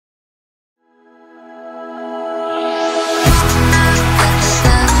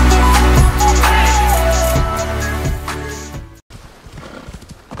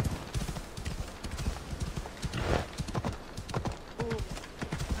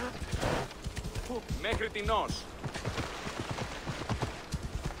μέχρι την Ως.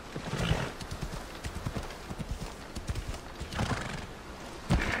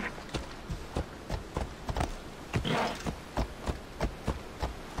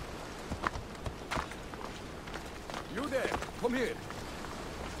 You there, come here.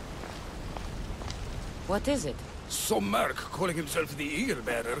 What is it? Some merc, calling himself the Eagle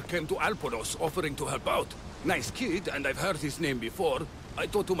Bearer, came to Alponos offering to help out. Nice kid, and I've heard his name before. I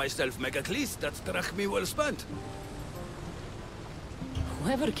thought to myself, Megacles, that's drachmi well spent.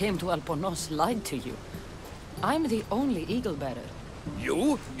 Whoever came to Alponos lied to you. I'm the only Eagle Bearer.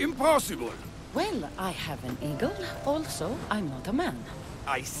 You? Impossible! Well, I have an eagle. Also, I'm not a man.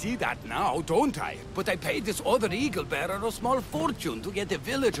 I see that now, don't I? But I paid this other Eagle Bearer a small fortune to get the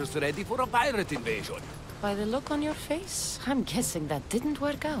villagers ready for a pirate invasion. By the look on your face, I'm guessing that didn't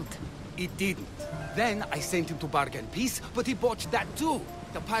work out. It didn't. Then I sent him to bargain peace, but he botched that too.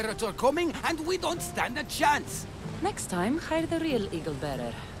 The pirates are coming, and we don't stand a chance. Next time, hire the real Eagle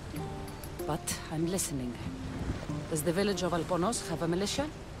Bearer. But I'm listening. Does the village of Alponos have a militia?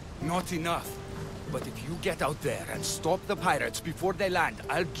 Not enough. But if you get out there and stop the pirates before they land,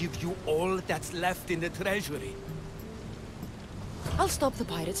 I'll give you all that's left in the treasury. I'll stop the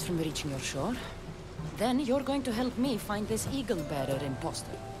pirates from reaching your shore. Then you're going to help me find this Eagle Bearer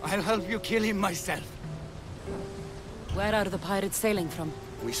imposter. I'll help you kill him myself. Where are the pirates sailing from?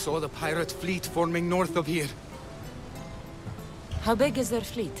 We saw the pirate fleet forming north of here. How big is their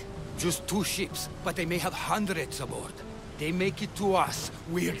fleet? Just 2 ships, but they may have hundreds aboard. They make it to us,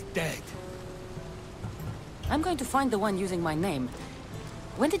 we're dead. I'm going to find the one using my name.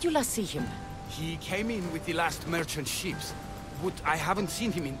 When did you last see him? He came in with the last merchant ships, but I haven't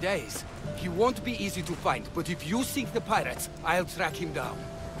seen him in days. He won't be easy to find, but if you sink the pirates, I'll track him down.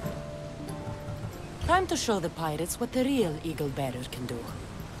 Time to show the pirates what the real Eagle Bearer can do.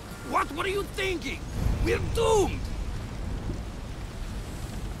 What were you thinking? We're doomed!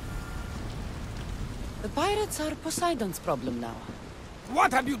 The pirates are Poseidon's problem now.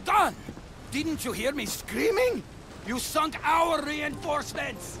 What have you done? Didn't you hear me screaming? You sunk our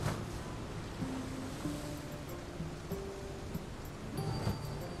reinforcements!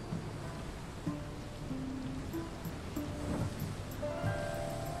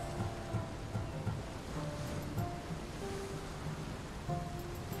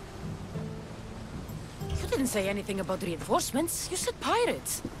 You didn't say anything about reinforcements. You said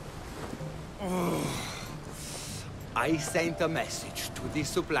pirates. I sent a message to the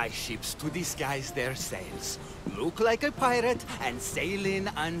supply ships to disguise their sails. Look like a pirate and sail in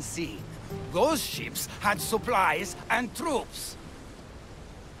unseen. Those ships had supplies and troops.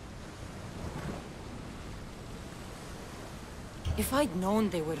 If I'd known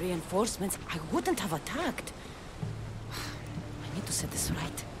they were reinforcements, I wouldn't have attacked. I need to set this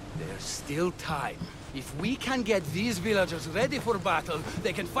right. There's still time. If we can get these villagers ready for battle,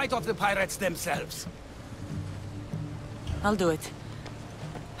 they can fight off the pirates themselves. I'll do it.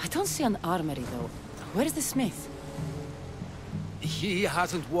 I don't see an armory, though. Where's the smith? He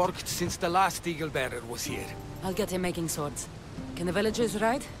hasn't worked since the last Eagle Bearer was here. I'll get him making swords. Can the villagers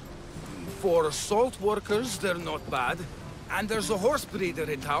ride? For salt workers, they're not bad. And there's a horse breeder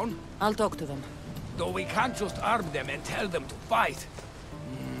in town. I'll talk to them. Though we can't just arm them and tell them to fight.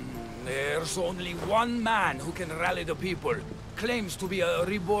 There's only one man who can rally the people. Claims to be a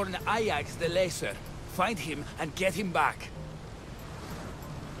reborn Ajax the Lesser. Find him and get him back.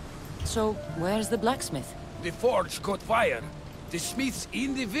 So, where's the blacksmith? The forge caught fire. The smith's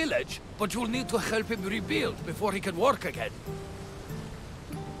in the village, but you'll need to help him rebuild before he can work again.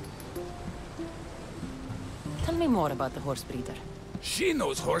 Tell me more about the horse breeder. She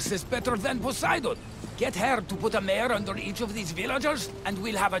knows horses better than Poseidon. Get her to put a mare under each of these villagers, and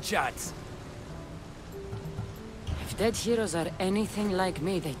we'll have a chance. If dead heroes are anything like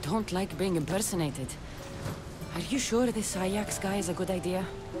me, they don't like being impersonated. Are you sure this Ajax guy is a good idea?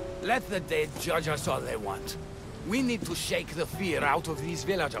 Let the dead judge us all they want. We need to shake the fear out of these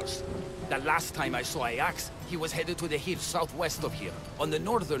villagers. The last time I saw Ajax, he was headed to the hills southwest of here, on the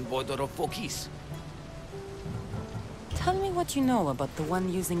northern border of Phokis. Tell me what you know about the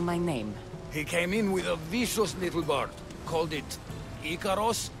one using my name. He came in with a vicious little bird. Called it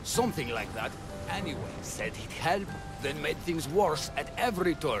Icaros, something like that. Anyway, said he'd help, then made things worse at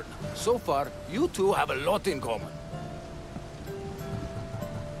every turn. So far, you two have a lot in common.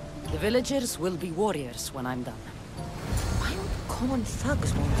 The villagers will be warriors when I'm done. Why would common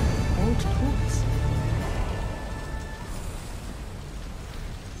thugs want old tools?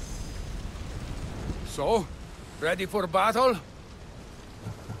 So, ready for battle?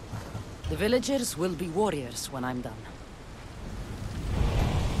 The villagers will be warriors when I'm done.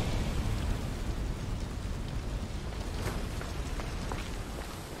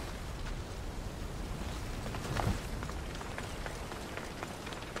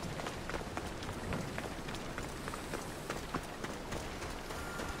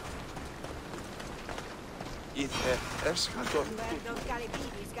 Ήθε έσχατον.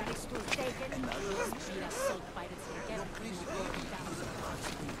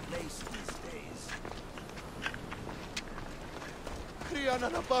 Χρία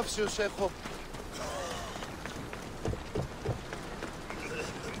αναπαύσεως έχω.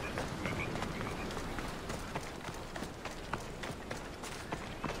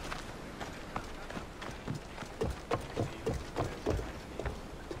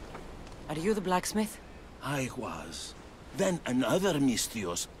 Are you the blacksmith? I was. Then another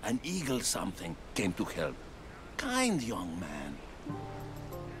Misthios, an eagle something, came to help. Kind young man.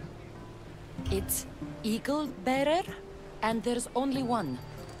 It's Eagle Bearer, and there's only one.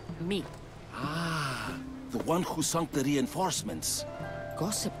 Me. Ah, the one who sunk the reinforcements.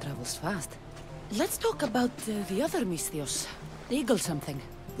 Gossip travels fast. Let's talk about the other Misthios. Eagle something.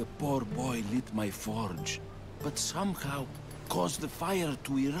 The poor boy lit my forge, but somehow caused the fire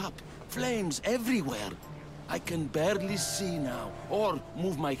to erupt. Flames everywhere. I can barely see now, or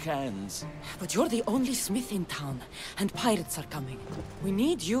move my hands. But you're the only smith in town, and pirates are coming. We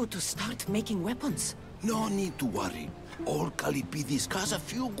need you to start making weapons. No need to worry. Old Kalipidis has a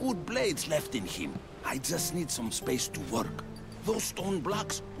few good blades left in him. I just need some space to work. Those stone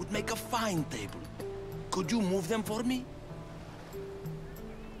blocks would make a fine table. Could you move them for me?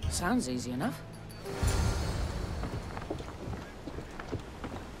 Sounds easy enough.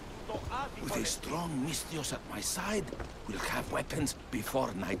 With a strong Misthios at my side, we'll have weapons before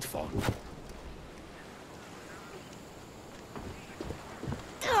nightfall.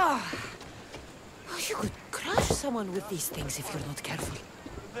 You could crush someone with these things if you're not careful.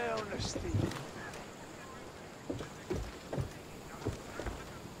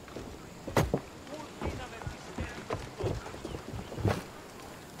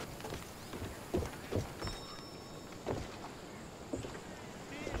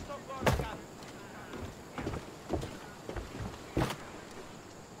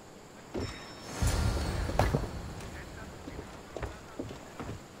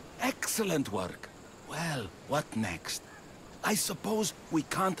 Excellent work. Well, what next? I suppose we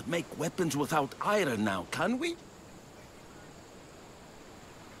can't make weapons without iron now, can we?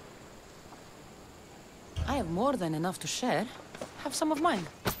 I have more than enough to share. Have some of mine.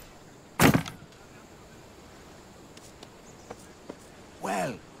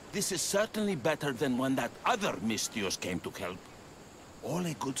 Well, this is certainly better than when that other Misthios came to help. All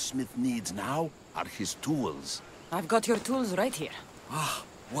a good smith needs now are his tools. I've got your tools right here. Ah,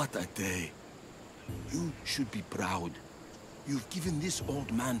 what a day. You should be proud. You've given this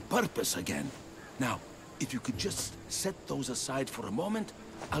old man purpose again. Now, if you could just set those aside for a moment,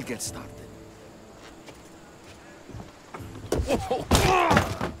 I'll get started.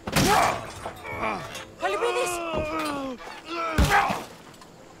 Kalipidis!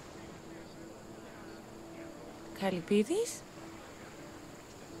 Kalipidis?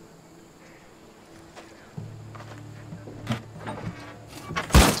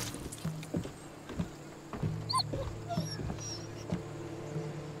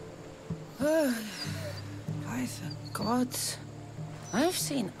 By the gods. I've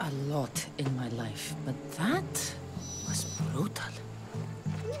seen a lot in my life, but that was brutal.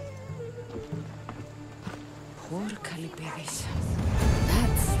 Poor Kalipidis.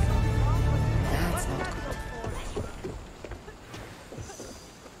 That's not good.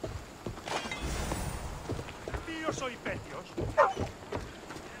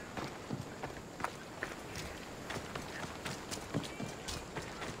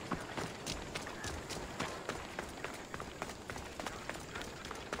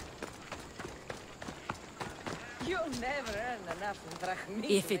 You'll never earn enough drachmi.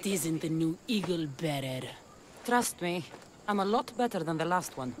 If it isn't the new Eagle Bearer. Trust me, I'm a lot better than the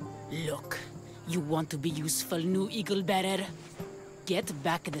last one. Look, you want to be useful, new Eagle Bearer? Get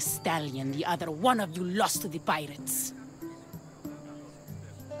back the stallion the other one of you lost to the pirates.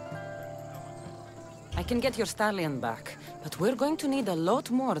 I can get your stallion back, but we're going to need a lot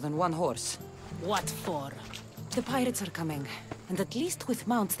more than one horse. What for? The pirates are coming, and at least with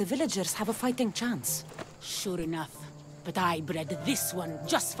mounts, the villagers have a fighting chance. Sure enough, but I bred this one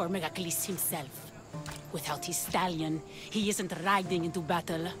just for Megacles himself. Without his stallion, he isn't riding into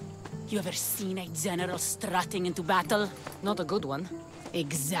battle. You ever seen a general strutting into battle? Not a good one.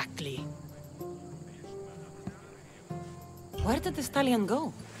 Exactly. Where did the stallion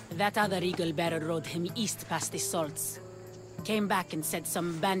go? That other Eagle Bearer rode him east past the salts. Came back and said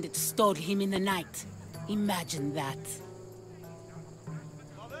some bandit stole him in the night. Imagine that.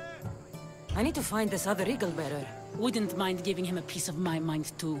 I need to find this other Eagle Bearer. Wouldn't mind giving him a piece of my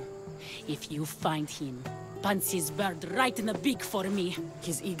mind too. If you find him, punch his bird right in the beak for me.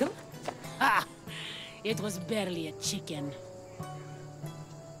 His eagle? Ha! It was barely a chicken.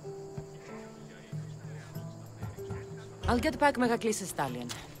 I'll get back Megacles' stallion.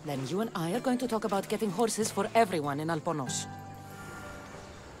 Then you and I are going to talk about getting horses for everyone in Alponos.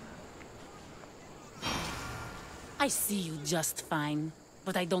 I see you just fine,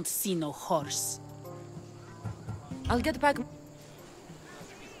 but I don't see no horse. I'll get back...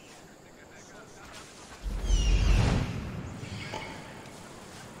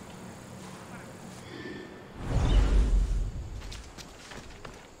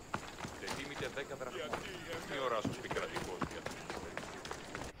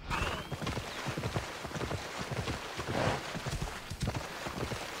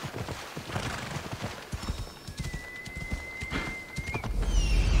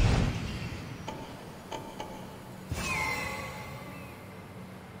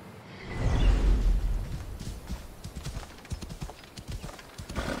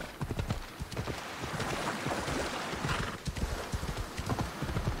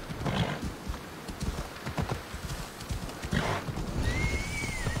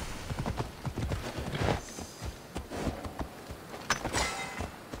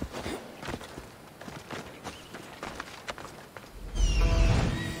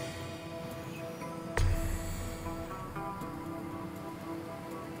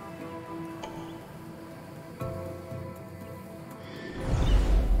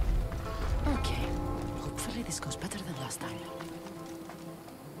 This goes better than last time.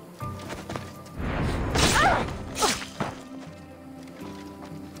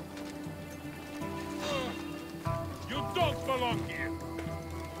 You don't belong here!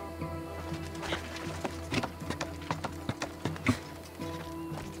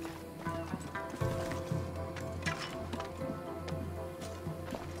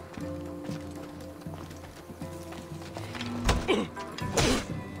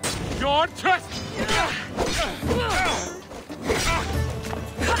 Your trust!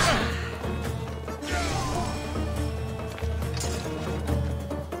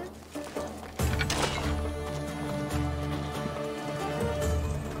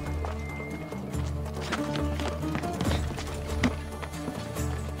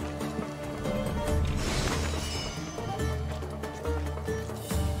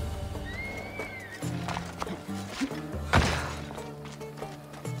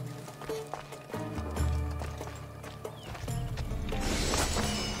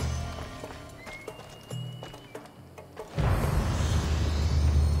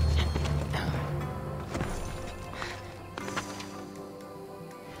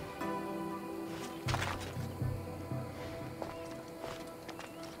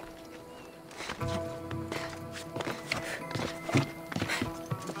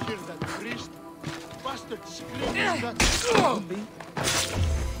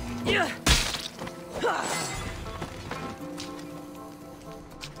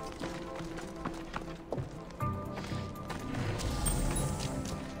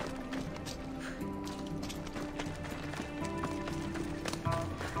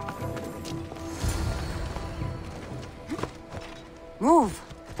 Move!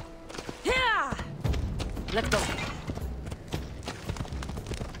 Yeah! Let go.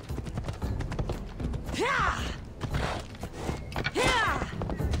 Yeah! Yeah!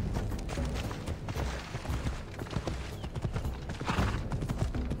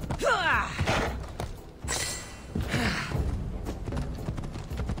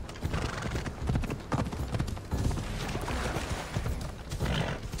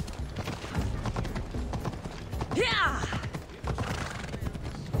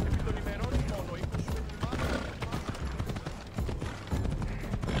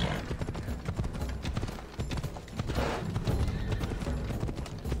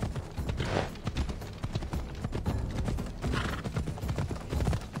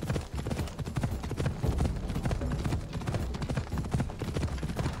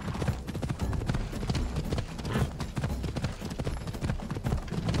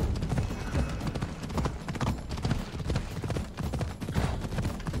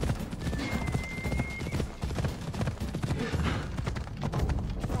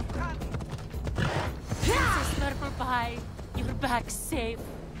 Bye. You're back safe.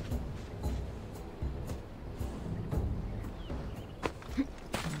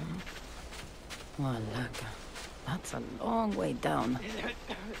 Wallaka. That's a long way down.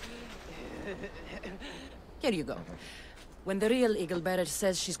 Here you go. When the real Eagle Bearer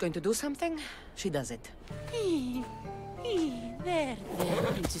says she's going to do something, she does it. There,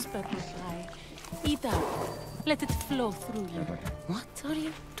 Princess Purple Pie. Eat up. Let it flow through you. What are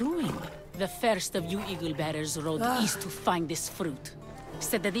you doing? The first of you Eagle Bearers rode east to find this fruit.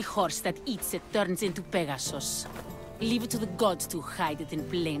 Said that the horse that eats it turns into Pegasus. Leave it to the gods to hide it in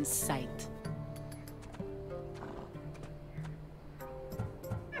plain sight.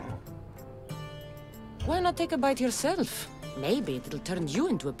 Why not take a bite yourself? Maybe it'll turn you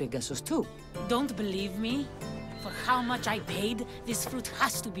into a Pegasus too. Don't believe me? For how much I paid, this fruit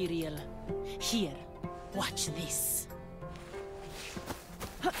has to be real. Here, watch this.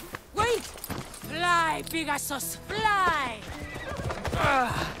 Wait! Fly, Pegasus, fly!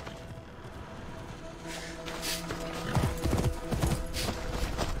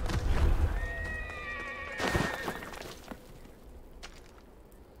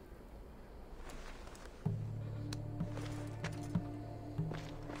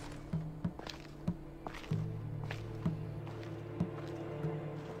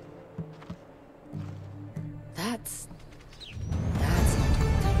 That's not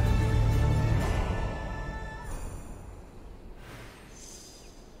good.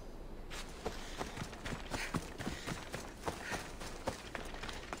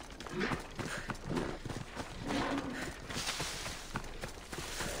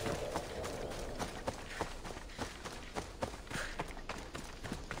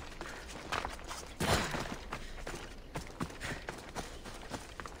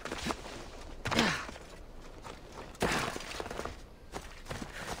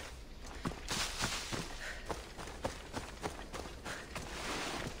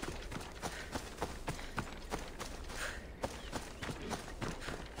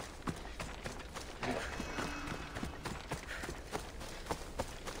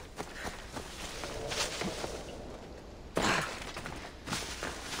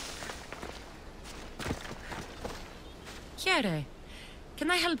 Chiere, can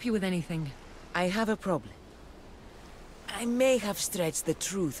I help you with anything? I have a problem. I may have stretched the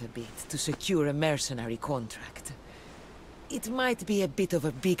truth a bit to secure a mercenary contract. It might be a bit of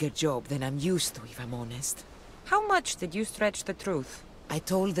a bigger job than I'm used to, if I'm honest. How much did you stretch the truth? I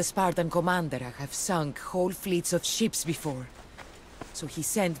told the Spartan commander I have sunk whole fleets of ships before. So he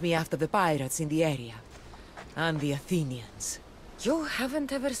sent me after the pirates in the area. And the Athenians. You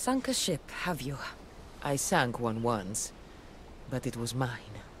haven't ever sunk a ship, have you? I sank one once. But it was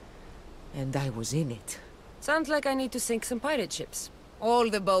mine. And I was in it. Sounds like I need to sink some pirate ships. All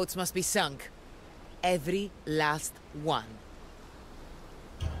the boats must be sunk. Every last one.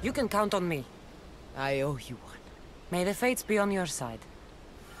 You can count on me. I owe you one. May the fates be on your side.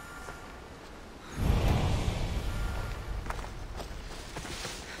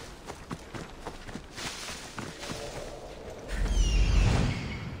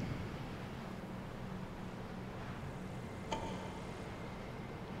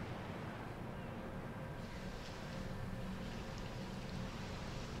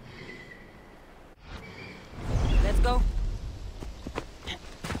 Let's go.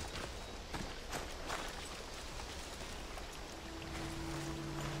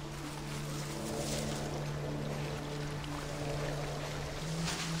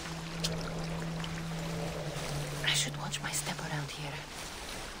 I should watch my step around here.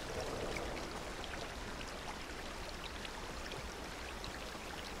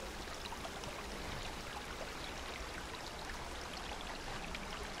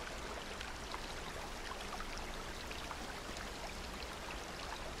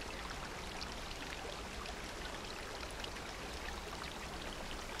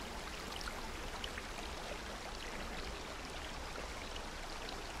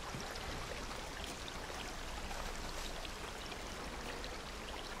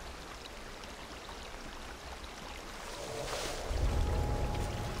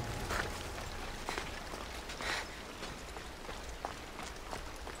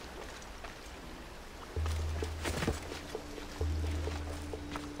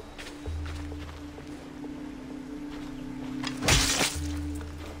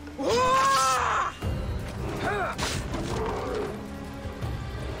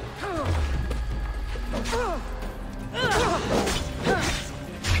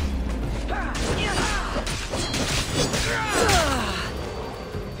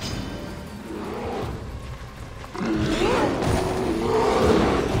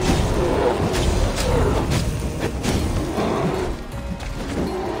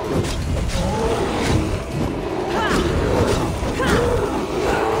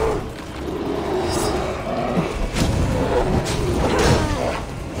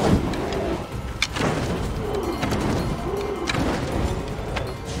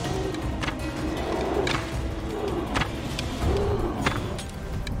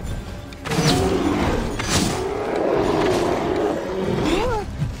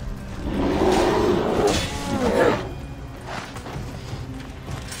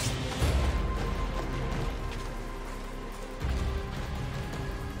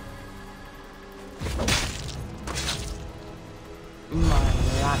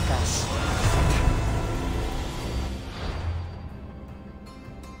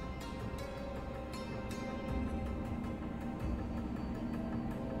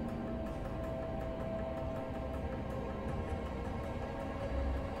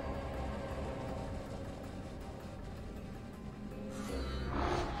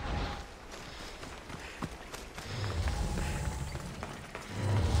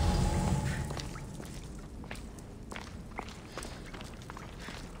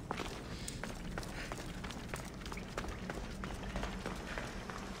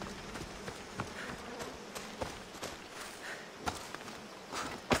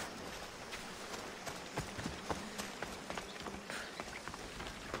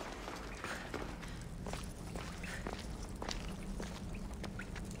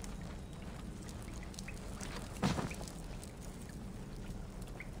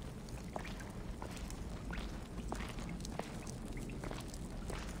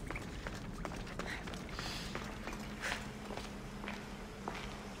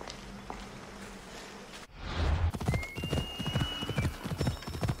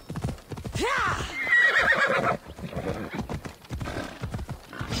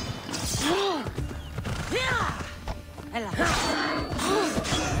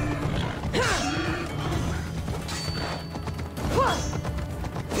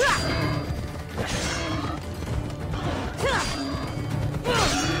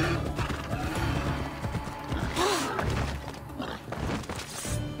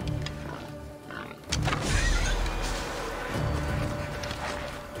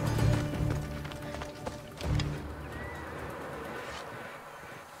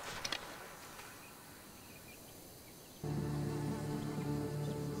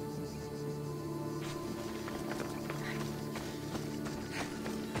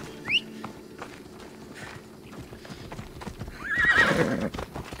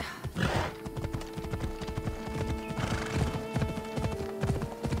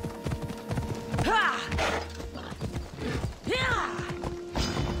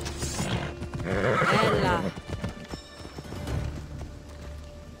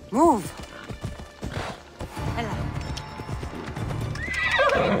 Move!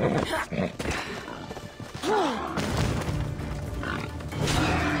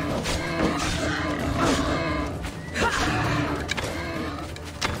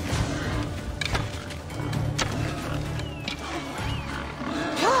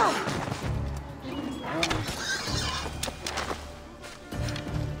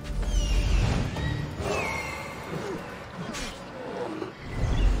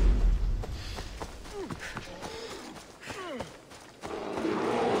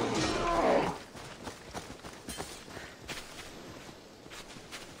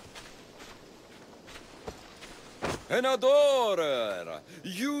 An adorer!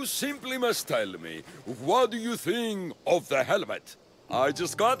 You simply must tell me, what do you think of the helmet? I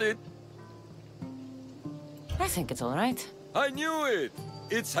just got it. I think it's all right. I knew it!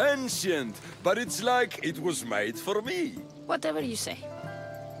 It's ancient, but it's like it was made for me. Whatever you say.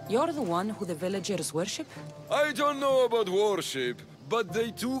 You're the one who the villagers worship? I don't know about worship, but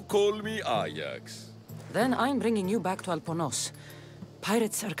they too call me Ajax. Then I'm bringing you back to Alponos.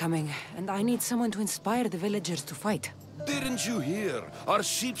 Pirates are coming, and I need someone to inspire the villagers to fight. Didn't you hear? Our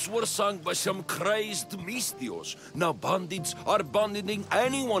ships were sunk by some crazed Mystios. Now bandits are banditing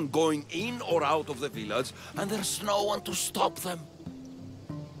anyone going in or out of the village, and there's no one to stop them.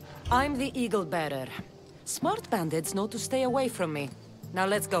 I'm the Eagle Bearer. Smart bandits know to stay away from me. Now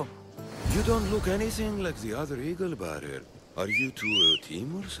let's go. You don't look anything like the other Eagle Bearer. Are you two a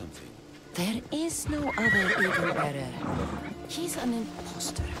team or something? There is no other Eagle Bearer. He's an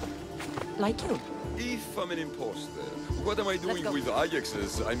imposter. Like you. If I'm an imposter, what am I doing go. with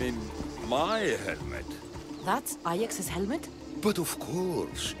Ajax's, my helmet? That's Ajax's helmet? But of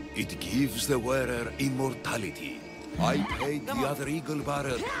course, it gives the wearer immortality. I paid the other Eagle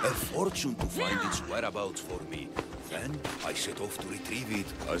Bearer a fortune to find its whereabouts for me. Then I set off to retrieve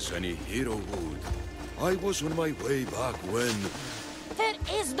it as any hero would. I was on my way back when... There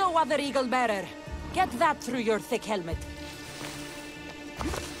is no other Eagle Bearer. Get that through your thick helmet.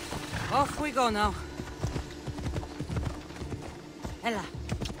 Off we go now. Ella.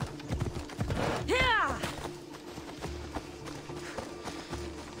 Yeah!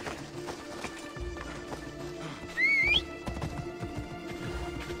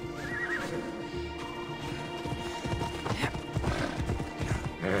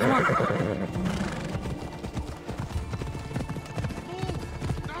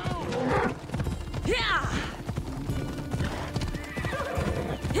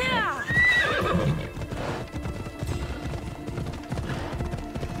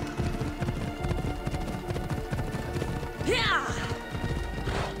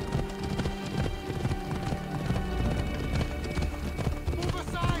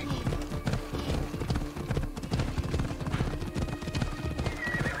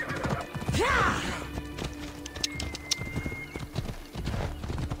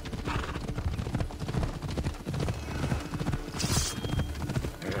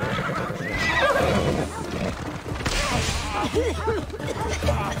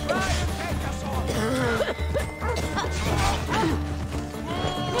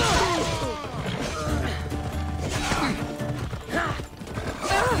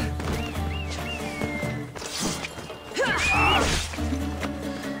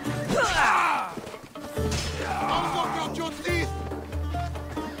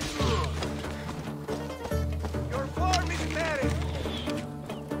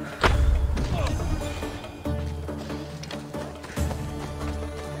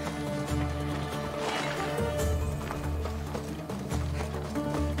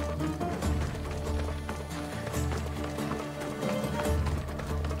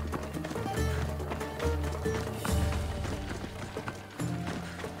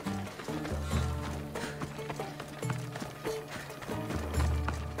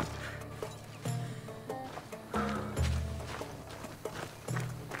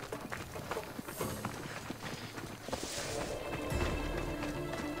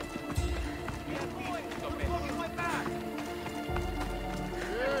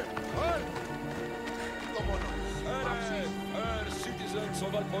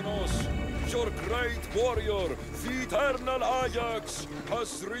 of Alponos, your great warrior, the eternal Ajax,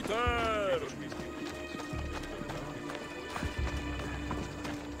 has returned!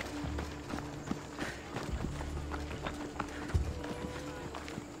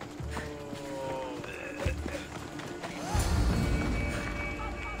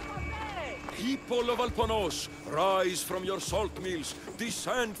 People of Alponos, rise from your salt mills,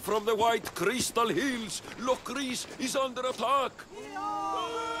 descend from the white crystal hills. Lokris is under attack.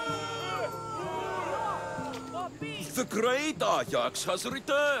 The great Ajax has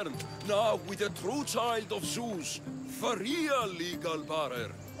returned, now with a true child of Zeus, the real eagle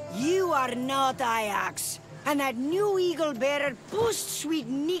bearer. You are not Ajax, and that new eagle bearer pushed sweet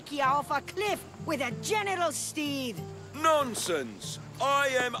Nikia off a cliff with a general steed. Nonsense! I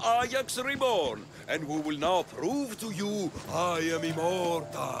am Ajax reborn, and we will now prove to you I am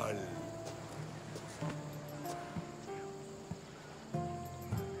immortal.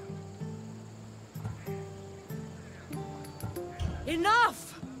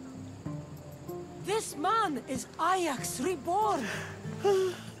 Enough! This man is Ajax reborn.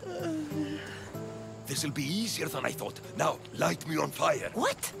 This'll be easier than I thought. Now, light me on fire.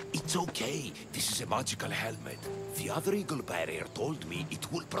 What? It's okay. This is a magical helmet. The other eagle barrier told me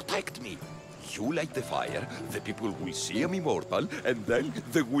it will protect me. You light the fire, the people will see I'm immortal, and then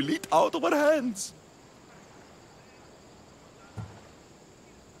they will eat out of our hands.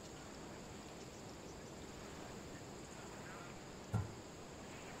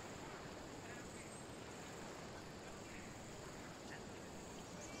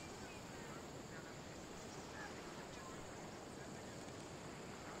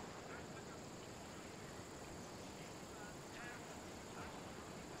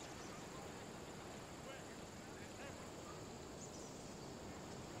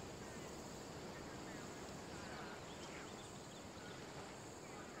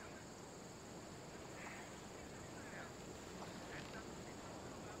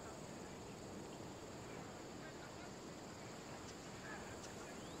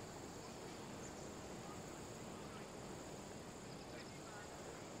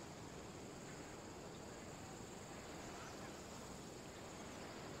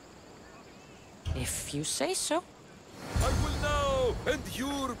 If you say so. I will now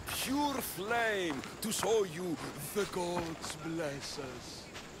endure pure flame to show you the gods bless us.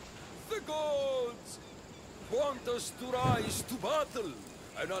 The gods want us to rise to battle,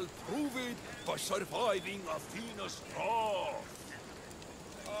 and I'll prove it by surviving Athena's wrath.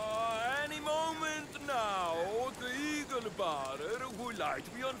 Any moment now, the eagle bearer will light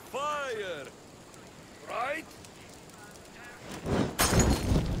me on fire. Right?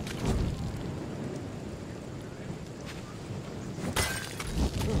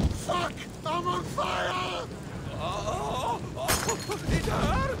 Fuck! I'm on fire! It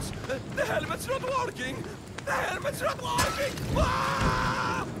hurts! The helmet's not working! The helmet's not working!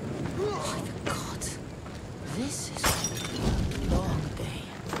 Ah! Oh, God. This is a long day.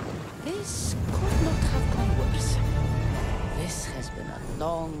 This could not have gone worse. This has been a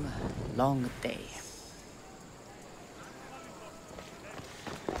long, long day.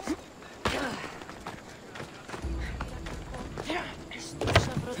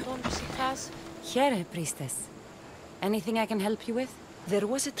 Here, priestess. Anything I can help you with? There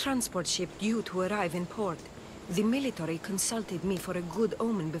was a transport ship due to arrive in port. The military consulted me for a good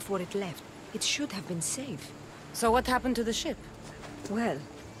omen before it left. It should have been safe. So what happened to the ship? Well,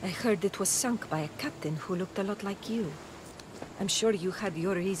 I heard it was sunk by a captain who looked a lot like you. I'm sure you had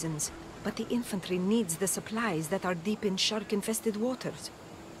your reasons, but the infantry needs the supplies that are deep in shark-infested waters.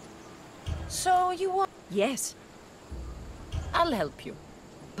 So you want... Yes. I'll help you.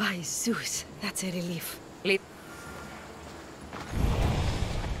 By Zeus, that's a relief.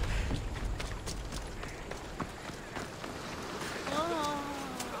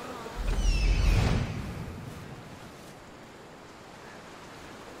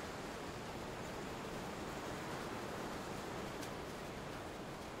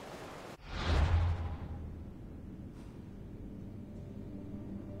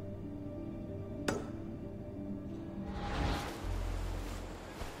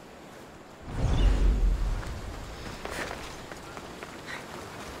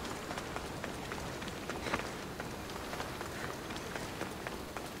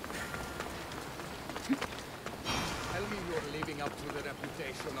 Up to the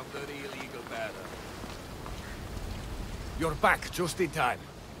reputation of the real eagle bearer. You're back just in time.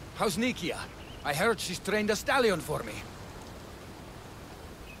 How's Nikia? I heard she's trained a stallion for me.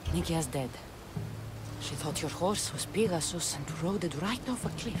 Nikia's dead. She thought your horse was Pegasus and rode it right off a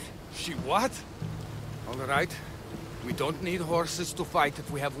cliff. She what? All right. We don't need horses to fight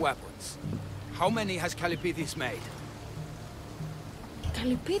if we have weapons. How many has Calipidis made?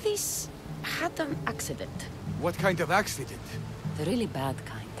 Calipidis had an accident. What kind of accident? The really bad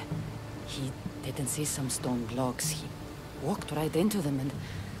kind. He didn't see some stone blocks. He walked right into them and...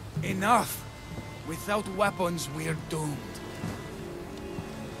 Enough! Without weapons, we're doomed.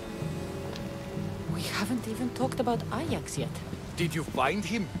 We haven't even talked about Ajax yet. Did you find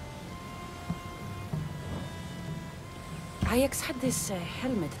him? Ajax had this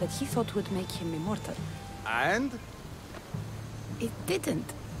helmet that he thought would make him immortal. And? It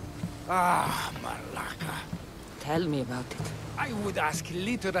didn't. Ah, Malaka. Tell me about it. I would ask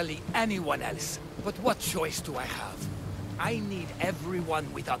literally anyone else, but what choice do I have? I need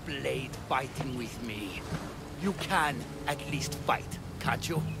everyone with a blade fighting with me. You can at least fight, can't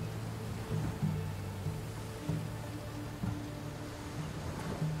you?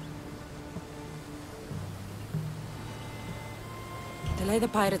 Delay the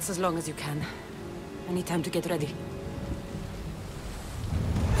pirates as long as you can. I need time to get ready.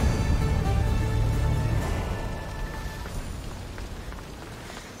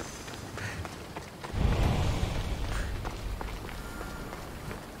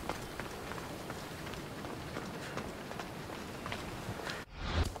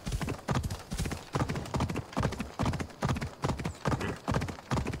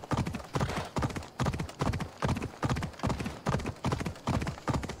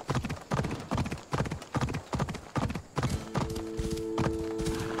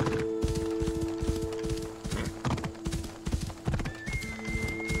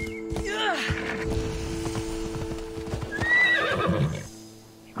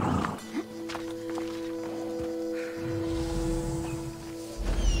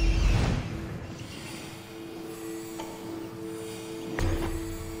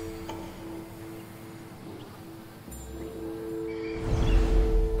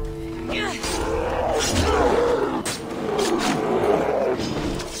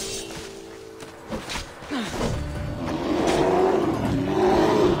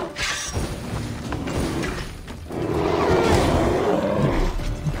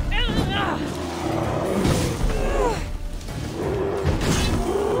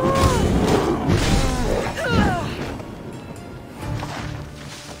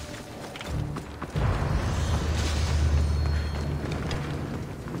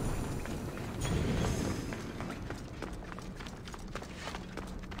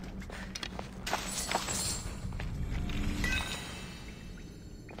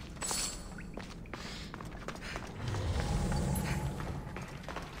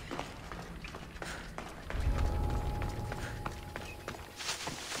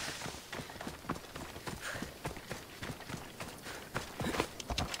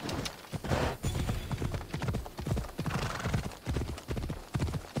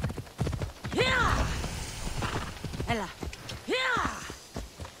 Ella.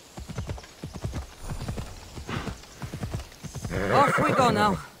 Off we go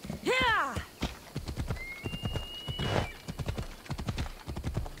now.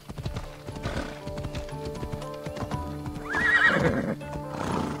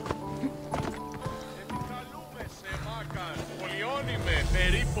 Πολιώνυμε,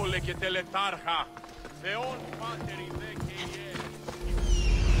 περίπολε και τελετάρχα, Θεόν Πάτερ δε και Ιε.